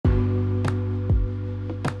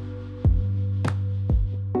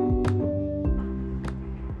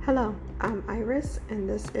Hello, I'm Iris, and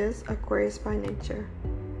this is Aquarius by Nature.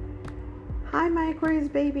 Hi, my Aquarius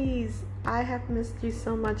babies! I have missed you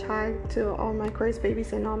so much. Hi to all my Aquarius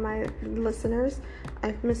babies and all my listeners.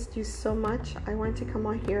 I've missed you so much. I wanted to come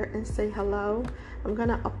on here and say hello. I'm going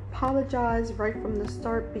to apologize right from the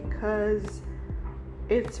start because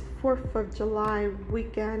it's 4th of July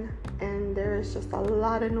weekend and there is just a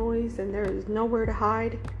lot of noise and there is nowhere to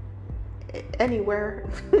hide anywhere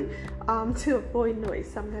to avoid noise.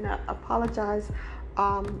 So I'm going to apologize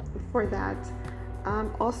for that.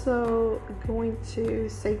 I'm also going to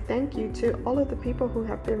say thank you to all of the people who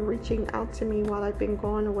have been reaching out to me while I've been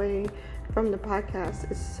going away from the podcast.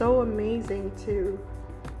 It's so amazing to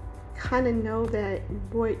kind of know that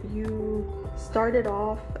what you started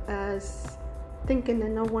off as thinking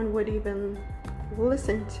that no one would even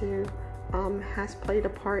listen to has played a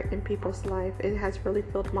part in people's life. It has really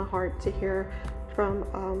filled my heart to hear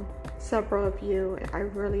from several of you. I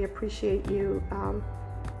really appreciate you.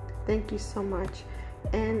 Thank you so much.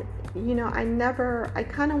 And I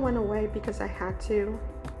kind of went away because I had to.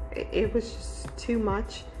 It was just too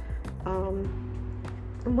much.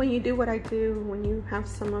 When you do what I do, when you have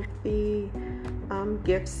some of the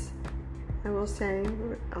gifts, I will say,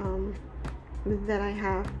 that I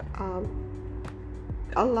have,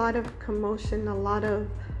 a lot of commotion, a lot of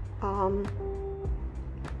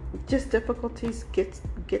just difficulties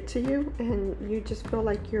get to you, and you just feel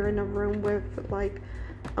like you're in a room with like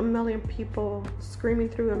a million people screaming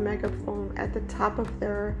through a megaphone at the top of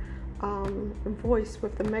their voice,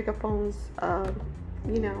 with the megaphones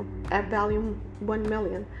at volume 1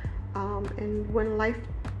 million. And when life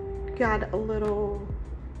got a little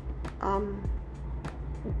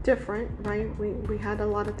different, right, we had a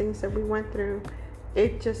lot of things that we went through.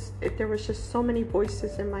 There was just so many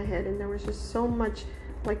voices in my head, and there was just so much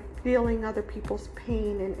like feeling other people's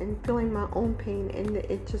pain and feeling my own pain, and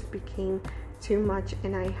it just became too much,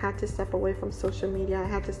 and I had to step away from social media. I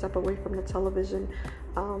had to step away from the television.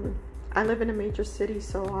 I live in a major city,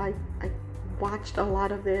 so I watched a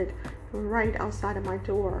lot of it right outside of my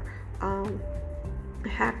door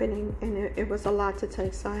happening, and it was a lot to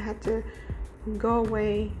take. So I had to go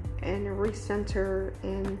away and recenter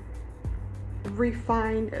and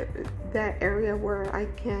refine that area where I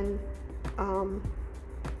can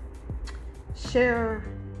share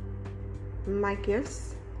my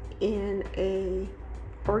gifts in a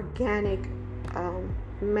organic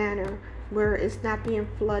manner, where it's not being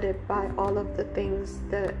flooded by all of the things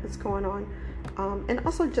that is going on, and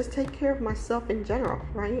also just take care of myself in general,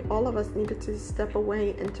 right? All of us needed to step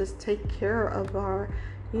away and just take care of our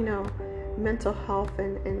mental health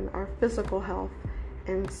and our physical health.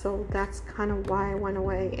 And so that's kind of why I went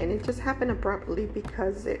away, and it just happened abruptly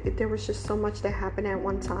because there was just so much that happened at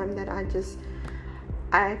one time that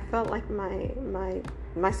I felt like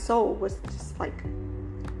my soul was just like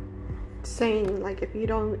saying, like, if you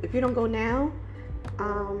don't go now,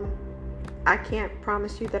 I can't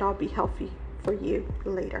promise you that I'll be healthy for you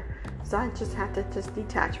later. So I just had to just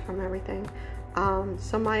detach from everything.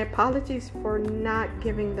 So my apologies for not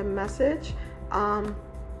giving the message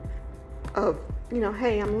of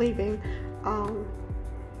hey, I'm leaving.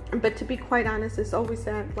 But to be quite honest, it's always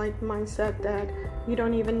that like mindset that you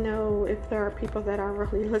don't even know if there are people that are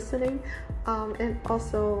really listening. And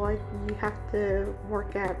also, like, you have to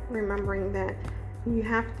work at remembering that you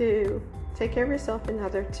have to take care of yourself in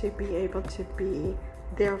order to be able to be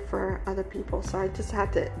there for other people. So I just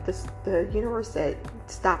had to, the universe said,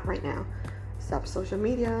 stop right now. Stop social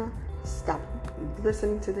media, stop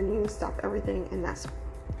listening to the news, stop everything. And that's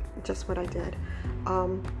just what I did.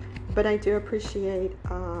 But I do appreciate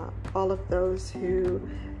all of those who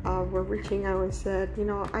were reaching out and said,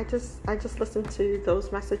 I just listened to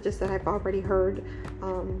those messages that I've already heard,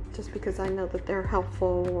 just because I know that they're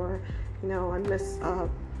helpful, or I miss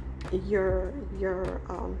your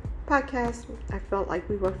podcast. I felt like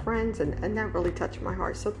we were friends, and that really touched my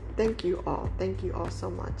heart. So thank you all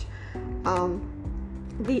so much.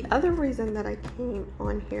 The other reason that I came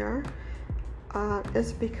on here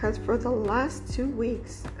is because for the last 2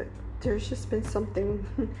 weeks, there's just been something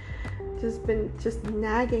just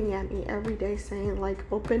nagging at me every day, saying like,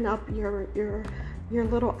 open up your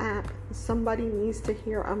little app. Somebody needs to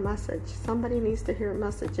hear a message.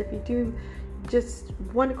 If you do just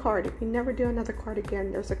one card, if you never do another card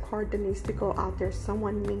again, there's a card that needs to go out there.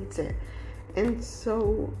 Someone needs it. And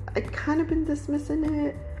so I kind of been dismissing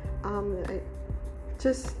it. I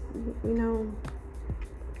just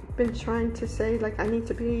been trying to say, like, I need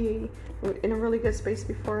to be in a really good space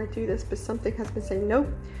before I do this, but something has been saying, nope,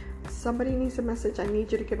 somebody needs a message. I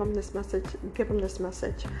need you to give them this message.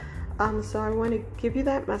 So I want to give you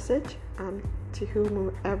that message to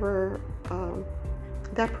whomever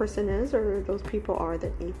that person is or those people are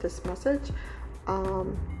that need this message.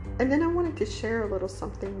 And then I wanted to share a little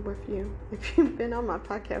something with you. If you've been on my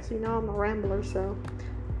podcast, you know I'm a rambler, so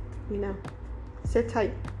sit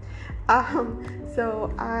tight.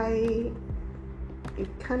 So I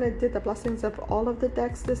kind of did the blessings of all of the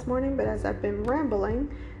decks this morning, but as I've been rambling,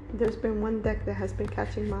 there's been one deck that has been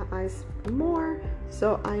catching my eyes more,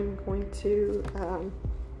 so I'm going to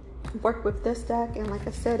work with this deck. And like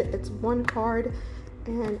I said, it's one card,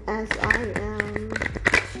 and as I am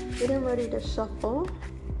getting ready to shuffle,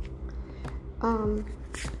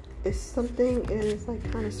 if something is like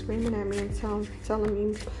kind of screaming at me and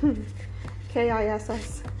telling me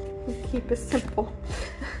KISS, keep it simple.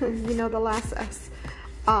 The last S.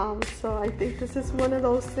 So I think this is one of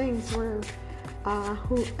those things where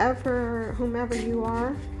whomever you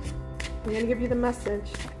are, I'm gonna give you the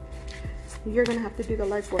message. You're gonna have to do the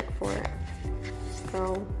legwork for it.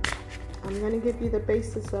 So I'm gonna give you the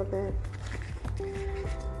basis of it,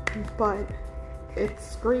 but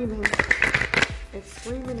it's screaming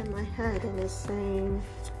in my head, and it's saying,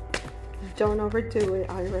 don't overdo it,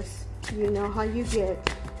 Iris. You know how you get.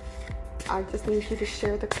 I just need you to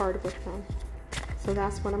share the card with them. So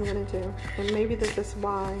that's what I'm gonna do. And maybe this is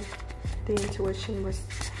why the intuition was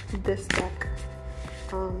this deck.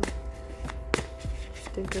 I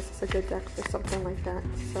think this is a good deck for something like that.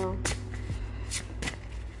 So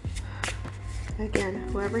again,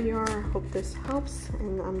 whoever you are, I hope this helps,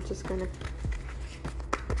 and I'm just gonna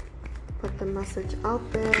put the message out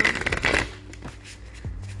there,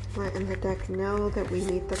 letting the deck know that we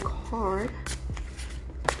need the card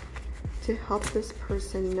to help this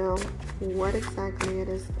person know what exactly it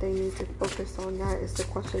is they need to focus on. That is the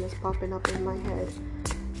question that's popping up in my head.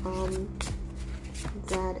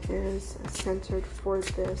 That is centered for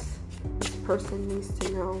this. This person needs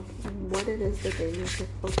to know what it is that they need to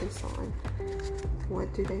focus on.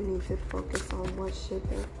 What do they need to focus on? What should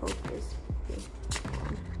their focus be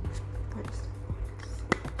on? What is their focus?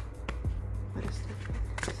 What is their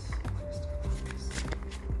focus? What is their focus?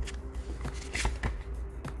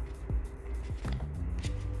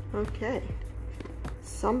 Okay.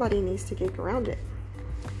 Somebody needs to get grounded.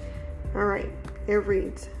 Alright, it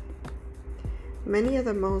reads, many of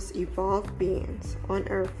the most evolved beings on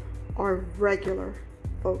earth are regular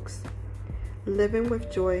folks, living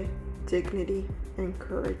with joy, dignity, and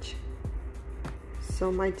courage.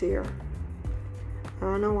 So my dear, I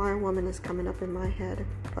don't know why a woman is coming up in my head,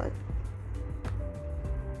 but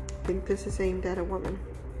I think this is aimed at a woman.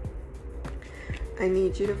 I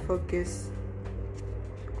need you to focus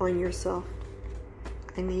on yourself.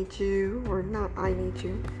 I need you, or not I need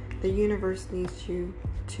you, the universe needs you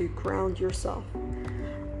to ground yourself.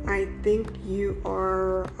 I think you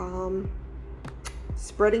are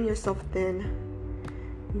spreading yourself thin.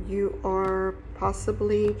 You are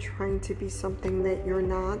possibly trying to be something that you're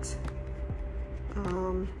not.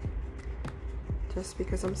 Just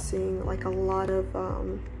because I'm seeing like a lot of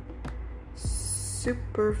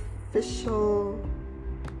superficial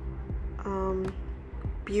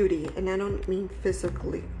beauty, and I don't mean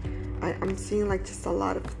physically. I'm seeing like just a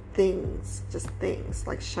lot of things, just things,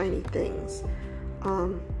 like shiny things.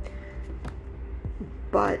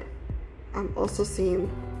 But I'm also seeing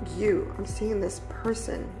you. I'm seeing this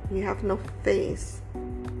person. You have no face.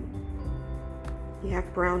 You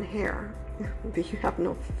have brown hair, but you have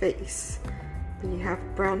no face. But you have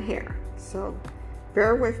brown hair. So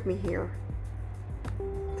bear with me here.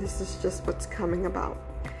 This is just what's coming about.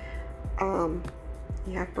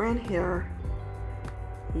 You have brown hair.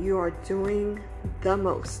 You are doing the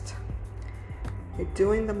most. You're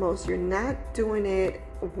doing the most. You're not doing it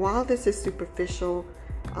while this is superficial,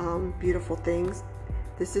 beautiful things.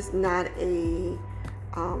 This is not a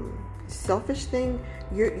selfish thing.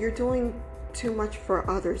 You're doing too much for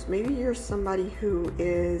others. Maybe you're somebody who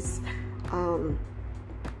is I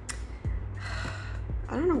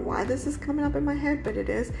don't know why this is coming up in my head, but it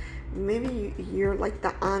is. Maybe you're like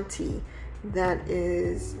the auntie that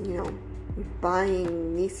is,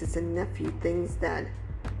 buying nieces and nephew things that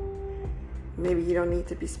maybe you don't need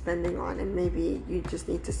to be spending on, and maybe you just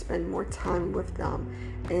need to spend more time with them.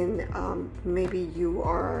 And maybe you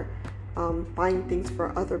are buying things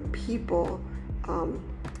for other people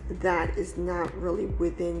that is not really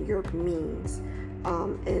within your means,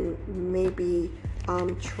 and maybe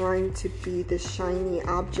trying to be the shiny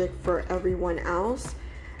object for everyone else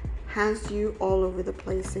has you all over the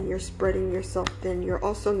place, and you're spreading yourself thin. You're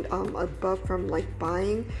also above from like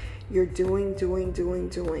buying. You're doing.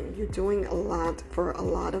 You're doing a lot for a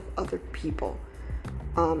lot of other people.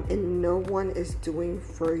 And no one is doing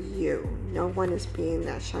for you. No one is being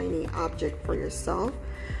that shiny object for yourself.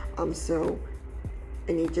 So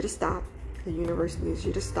I need you to stop. The universe needs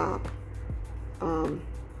you to stop.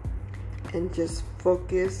 And just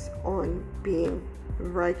focus on being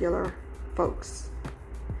regular folks.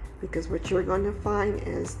 Because what you're going to find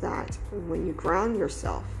is that when you ground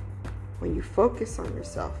yourself, when you focus on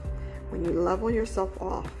yourself, when you level yourself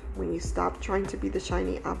off, when you stop trying to be the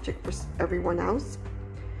shiny object for everyone else,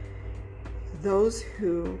 those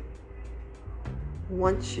who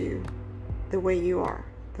want you the way you are,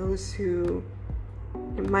 those who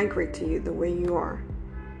migrate to you the way you are,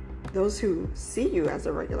 those who see you as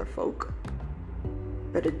a regular folk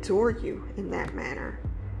but adore you in that manner,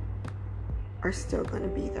 are still going to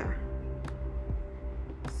be there.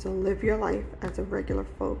 So live your life as a regular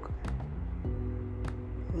folk.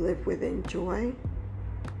 Live within joy.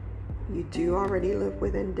 You do already live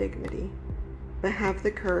within dignity, but have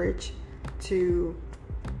the courage to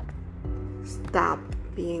stop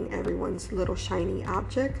being everyone's little shiny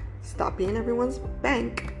object. Stop being everyone's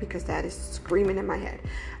bank, because that is screaming in my head.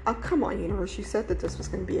 Oh, come on, universe. You said that this was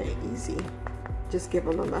going to be an easy, just give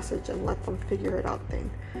them a message and let them figure it out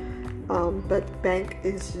thing. But bank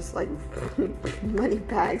is just like money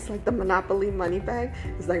bags, like the Monopoly money bag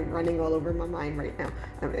is like running all over my mind right now,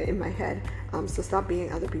 in my head. So stop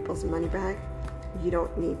being other people's money bag. You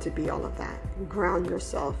don't need to be all of that. Ground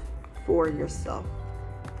yourself for yourself.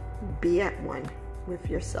 Be at one with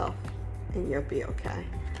yourself and you'll be okay.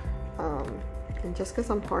 And just because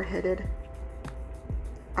I'm hard-headed,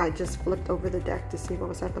 I just flipped over the deck to see what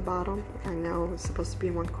was at the bottom. I know it's supposed to be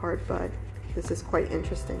one card, but this is quite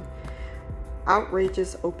interesting.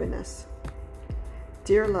 Outrageous openness.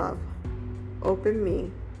 Dear love, open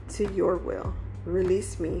me to your will.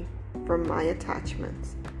 Release me from my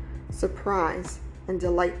attachments. Surprise and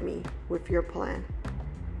delight me with your plan.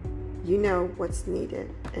 You know what's needed,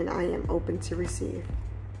 and I am open to receive.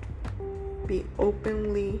 Be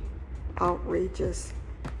openly outrageous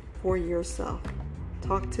for yourself.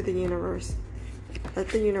 Talk to the universe. Let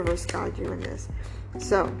the universe guide you in this.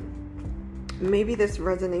 So, maybe this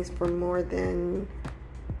resonates for more than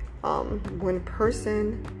one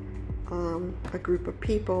person, a group of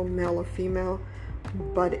people, male or female,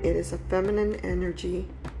 but it is a feminine energy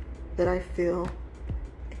that I feel.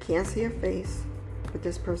 I can't see a face, but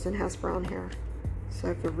this person has brown hair.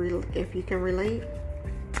 So if you can relate,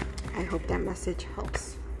 I hope that message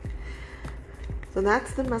helps. So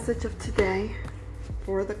that's the message of today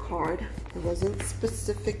for the card. It wasn't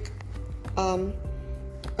specific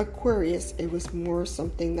Aquarius. It was more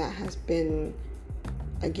something that has been,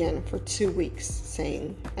 again, for 2 weeks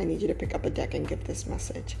saying, I need you to pick up a deck and give this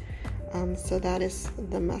message. So that is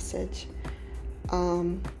the message.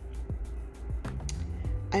 I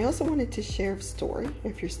also wanted to share a story,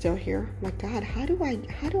 if you're still here. My God, how do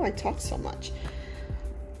I talk so much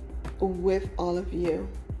with all of you?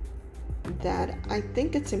 That I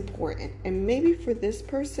think it's important, and maybe for this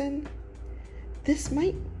person, this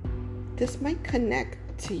might connect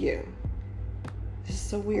to you. This is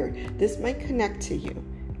so weird. This might connect to you,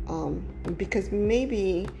 because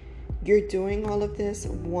maybe you're doing all of this,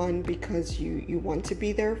 one, because you want to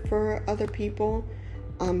be there for other people,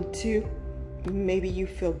 two, maybe you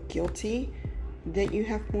feel guilty that you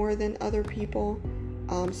have more than other people,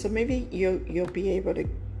 so maybe you'll be able to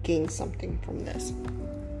gain something from this.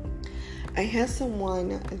 I had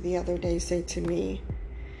someone the other day say to me,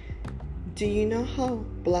 do you know how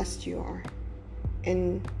blessed you are?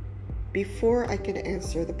 And before I could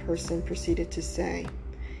answer, the person proceeded to say,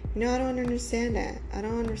 I don't understand that. I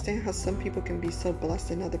don't understand how some people can be so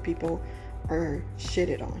blessed and other people are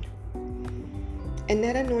shitted on. And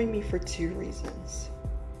that annoyed me for 2 reasons.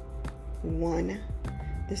 One,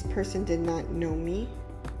 this person did not know me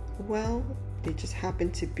well. They just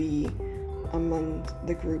happened to be among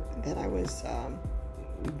the group that I was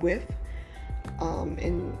with,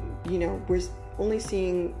 and we're only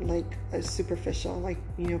seeing like a superficial, like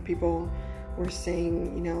people were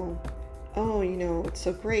saying, oh, it's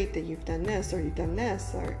so great that you've done this or you've done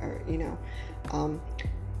this, or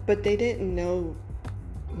but they didn't know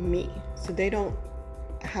me, so they don't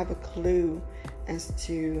have a clue as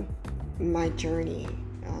to my journey,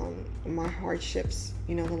 my hardships,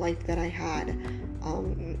 the life that I had,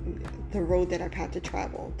 the road that I've had to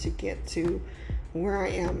travel to get to where I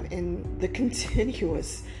am, and the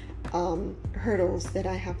continuous hurdles that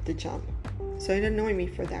I have to jump. So it annoyed me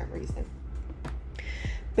for that reason.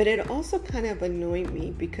 But it also kind of annoyed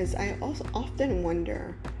me because I also often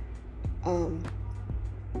wonder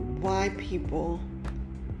why people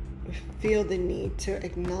feel the need to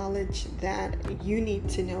acknowledge that you need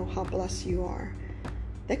to know how blessed you are.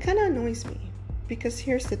 That kind of annoys me, because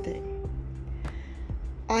here's the thing.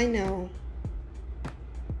 I know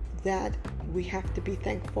that we have to be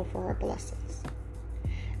thankful for our blessings.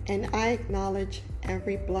 And I acknowledge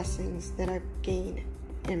every blessings that I've gained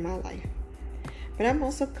in my life. But I'm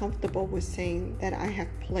also comfortable with saying that I have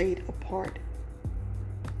played a part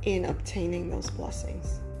in obtaining those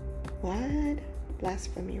blessings. What?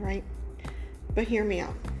 Blasphemy, right? But hear me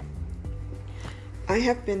out. I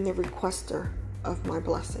have been the requester of my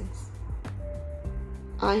blessings.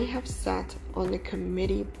 I have sat on the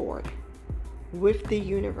committee board with the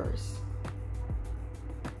universe,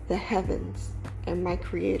 the heavens, and my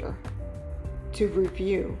creator to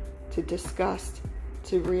review, to discuss,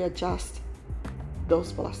 to readjust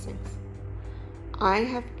those blessings. I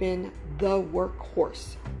have been the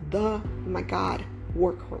workhorse,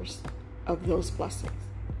 workhorse of those blessings.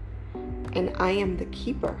 And I am the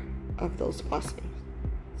keeper of those blessings.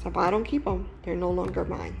 So if I don't keep them, they're no longer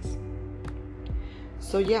mine.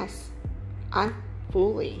 So yes, I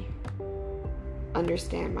fully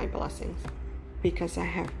understand my blessings because I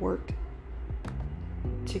have worked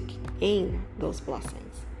to gain those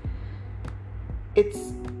blessings.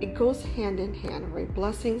 It goes hand in hand, right?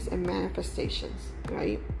 Blessings and manifestations,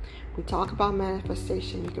 right? We talk about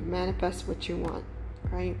manifestation. You can manifest what you want,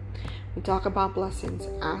 right? We talk about blessings.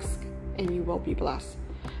 Ask and you will be blessed.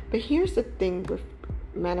 But here's the thing with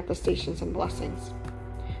manifestations and blessings.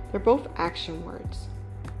 They're both action words.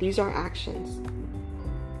 These are actions.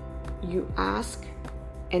 You ask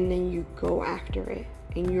and then you go after it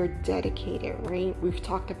and you're dedicated, right? We've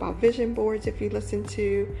talked about vision boards. If you listen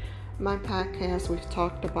to my podcast, we've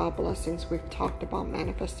talked about blessings. We've talked about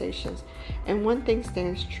manifestations. And one thing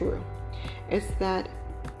stands true is that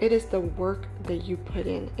it is the work that you put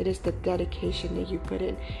in. It is the dedication that you put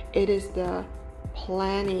in. It is the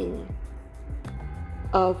planning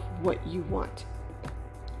of what you want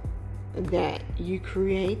that you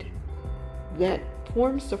create that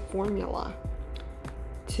forms the formula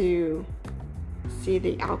to see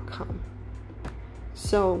the outcome.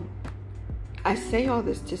 So I say all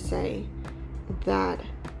this to say that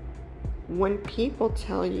when people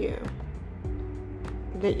tell you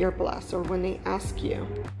that you're blessed, or when they ask you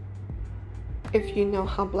if you know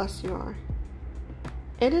how blessed you are,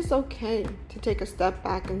 it is okay to take a step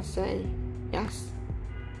back and say, yes,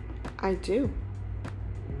 I do.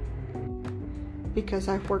 Because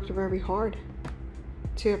I've worked very hard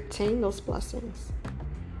to obtain those blessings,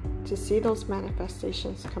 to see those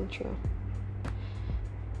manifestations come true.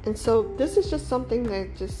 And so this is just something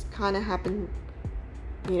that just kind of happened,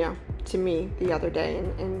 to me the other day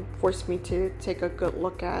and forced me to take a good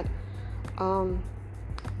look at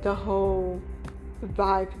the whole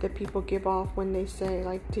vibe that people give off when they say,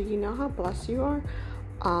 like, do you know how blessed you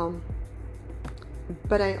are?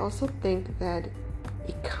 But I also think that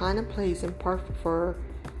it kind of plays in part for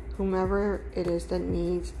whomever it is that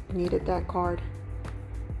needed that card.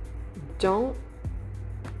 Don't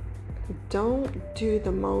do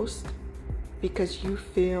the most because you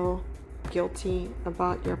feel guilty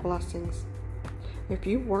about your blessings. If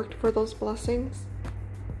you worked for those blessings,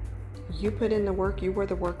 you put in the work, you were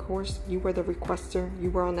the workhorse, you were the requester, you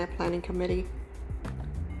were on that planning committee.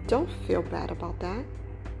 Don't feel bad about that.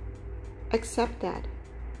 Accept that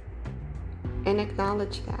and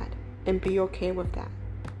acknowledge that and be okay with that.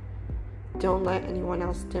 Don't let anyone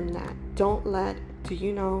else dim that. Don't let do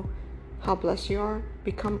you know how blessed you are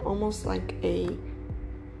become almost like a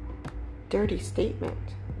dirty statement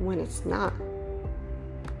when it's not.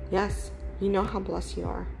 Yes, you know how blessed you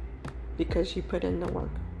are because you put in the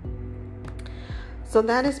work. So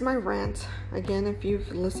that is my rant. Again, if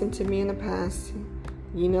you've listened to me in the past,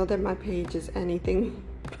 you know that my page is anything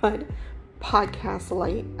but podcast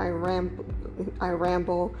light. I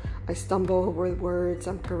ramble, I stumble over words.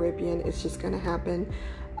 I'm Caribbean. It's just gonna happen.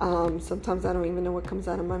 Sometimes I don't even know what comes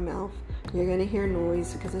out of my mouth. You're gonna hear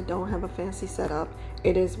noise because I don't have a fancy setup.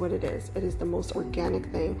 It is what it is. It is the most organic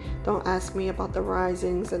thing. Don't ask me about the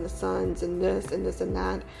risings and the suns and this and this and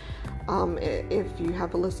that. If you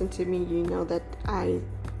have listened to me, you know that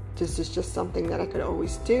this is just something that I could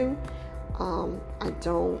always do. I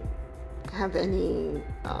don't have any,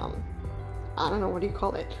 I don't know, what do you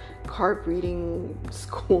call it? Card reading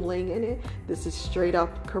schooling in it. This is straight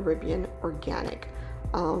up Caribbean organic.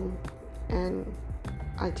 And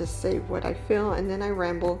I just say what I feel and then I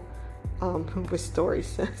ramble with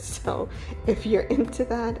stories. So if you're into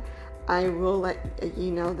that, I will let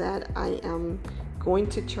you know that I am going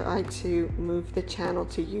to try to move the channel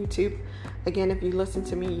to YouTube. Again, if you listen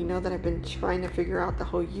to me, you know that I've been trying to figure out the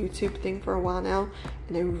whole YouTube thing for a while now,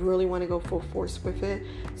 and I really want to go full force with it.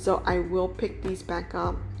 So I will pick these back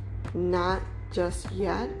up, not just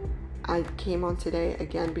yet. I came on today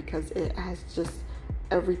again because it has just,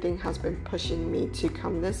 everything has been pushing me to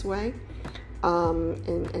come this way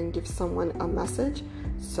and give someone a message.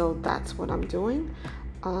 So that's what I'm doing.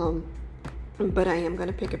 But I am going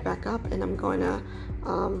to pick it back up, and I'm going to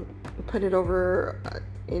put it over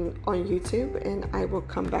on YouTube, and I will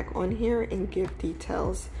come back on here and give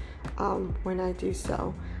details when I do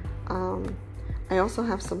so. I also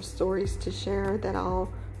have some stories to share that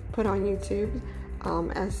I'll put on YouTube.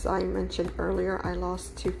 As I mentioned earlier, I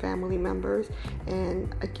lost 2 family members,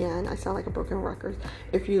 and again, I sound like a broken record.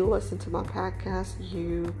 If you listen to my podcast,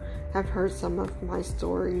 you have heard some of my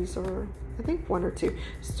stories, or I think 1 or 2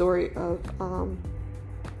 story of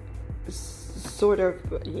sort of,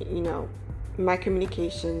 my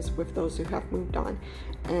communications with those who have moved on.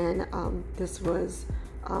 And this was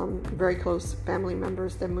very close family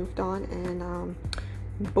members that moved on, and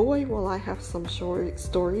boy, will I have some short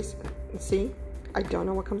stories. See, I don't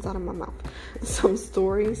know what comes out of my mouth. Some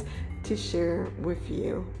stories to share with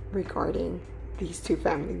you regarding these 2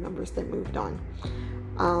 family members that moved on.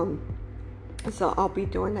 So I'll be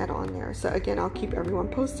doing that on there. So again, I'll keep everyone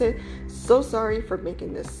posted. So sorry for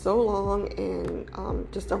making this so long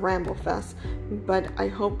and just a ramble fest. But I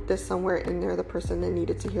hope that somewhere in there, the person that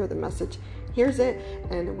needed to hear the message hears it.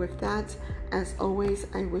 And with that, as always,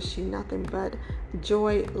 I wish you nothing but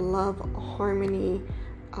joy, love, harmony,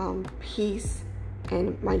 peace,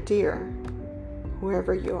 and my dear,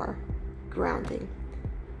 whoever you are, grounding.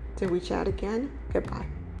 Till we chat again, goodbye.